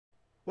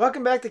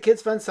Welcome back to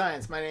Kids Fun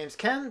Science. My name's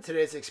Ken.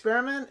 Today's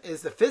experiment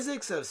is the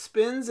physics of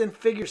spins and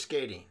figure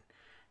skating.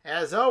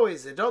 As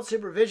always, adult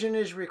supervision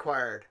is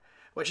required.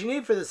 What you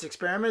need for this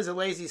experiment is a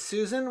Lazy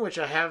Susan, which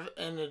I have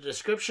in the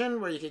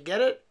description where you can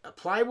get it, a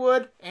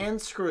plywood,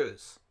 and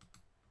screws.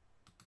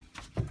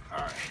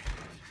 Alright,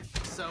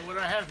 so what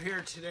I have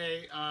here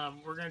today,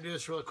 we're going to do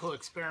this really cool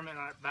experiment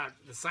about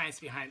the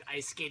science behind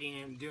ice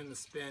skating and doing the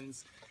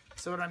spins.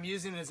 So what I'm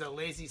using is a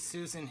Lazy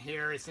Susan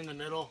here. It's in the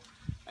middle.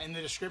 In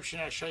the description,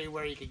 I'll show you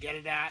where you could get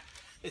it at.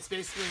 It's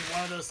basically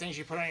one of those things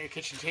you put on your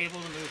kitchen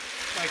table to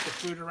move like the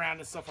food around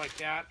and stuff like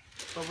that.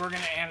 But we're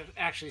going to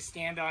actually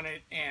stand on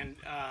it and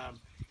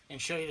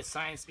show you the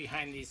science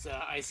behind these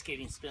ice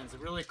skating spins. They're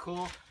really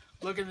cool.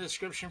 Look in the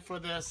description for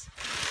this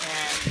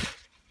and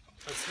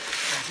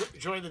let's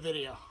enjoy the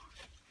video.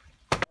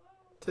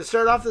 To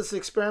start off this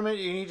experiment,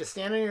 you need to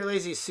stand on your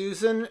Lazy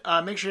Susan.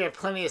 Make sure you have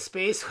plenty of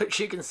space, which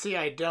you can see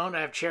I don't.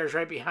 I have chairs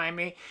right behind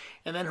me.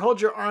 And then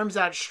hold your arms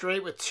out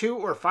straight with 2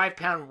 or 5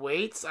 pound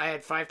weights. I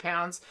had 5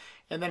 pounds.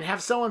 And then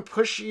have someone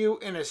push you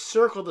in a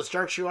circle to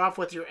start you off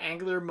with your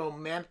angular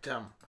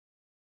momentum.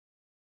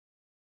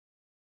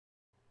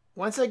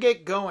 Once I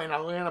get going,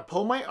 I'm going to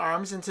pull my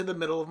arms into the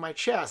middle of my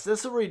chest.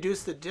 This will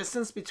reduce the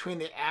distance between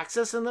the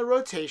axis and the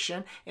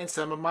rotation and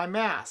some of my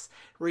mass,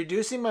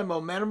 reducing my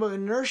momentum of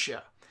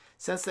inertia.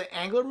 Since the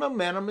angular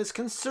momentum is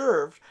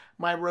conserved,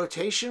 my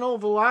rotational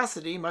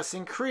velocity must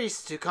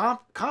increase to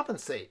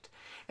compensate.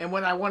 And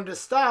when I wanted to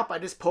stop, I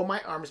just pull my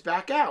arms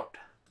back out.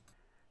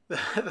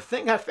 The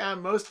thing I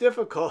found most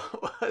difficult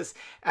was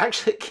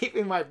actually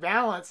keeping my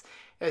balance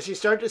as you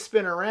start to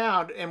spin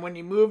around. And when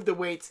you move the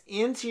weights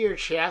into your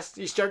chest,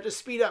 you start to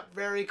speed up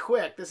very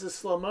quick. This is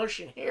slow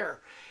motion here.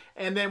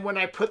 And then when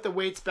I put the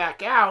weights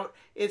back out,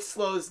 it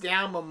slows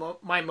down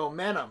my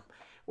momentum,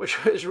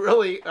 which was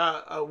really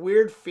a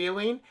weird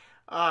feeling.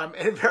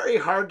 And very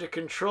hard to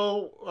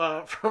control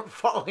from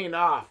falling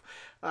off.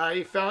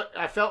 I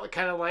felt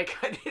kind of like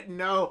I didn't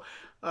know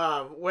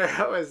where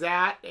I was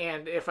at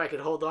and if I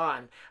could hold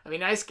on. I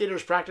mean, ice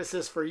skaters practice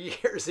this for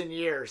years and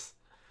years.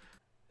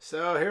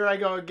 So here I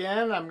go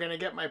again. I'm going to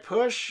get my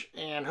push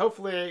and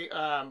hopefully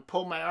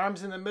pull my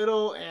arms in the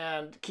middle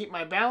and keep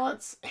my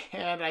balance,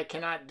 and I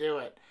cannot do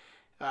it.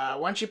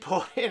 Once you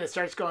pull it in, it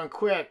starts going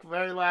quick.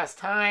 Very last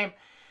time,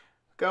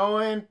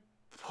 going,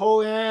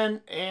 pull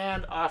in,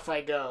 and off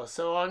I go.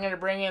 So I'm going to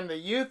bring in the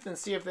youth and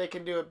see if they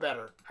can do it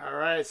better. All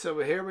right, so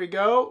here we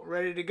go,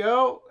 ready to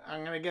go.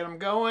 I'm going to get him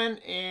going,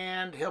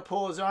 and he'll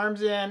pull his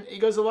arms in. He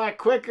goes a lot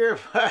quicker,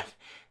 but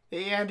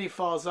the end he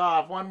falls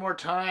off. One more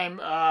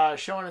time,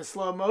 showing in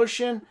slow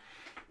motion.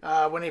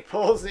 When he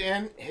pulls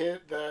in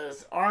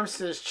his arms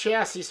to his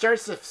chest, he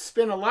starts to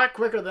spin a lot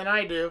quicker than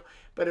I do,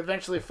 but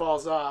eventually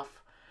falls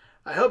off.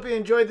 I hope you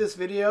enjoyed this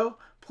video.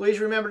 Please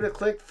remember to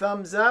click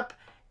thumbs up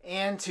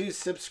and to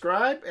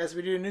subscribe as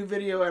we do a new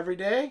video every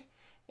day.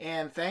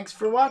 And thanks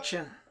for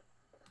watching.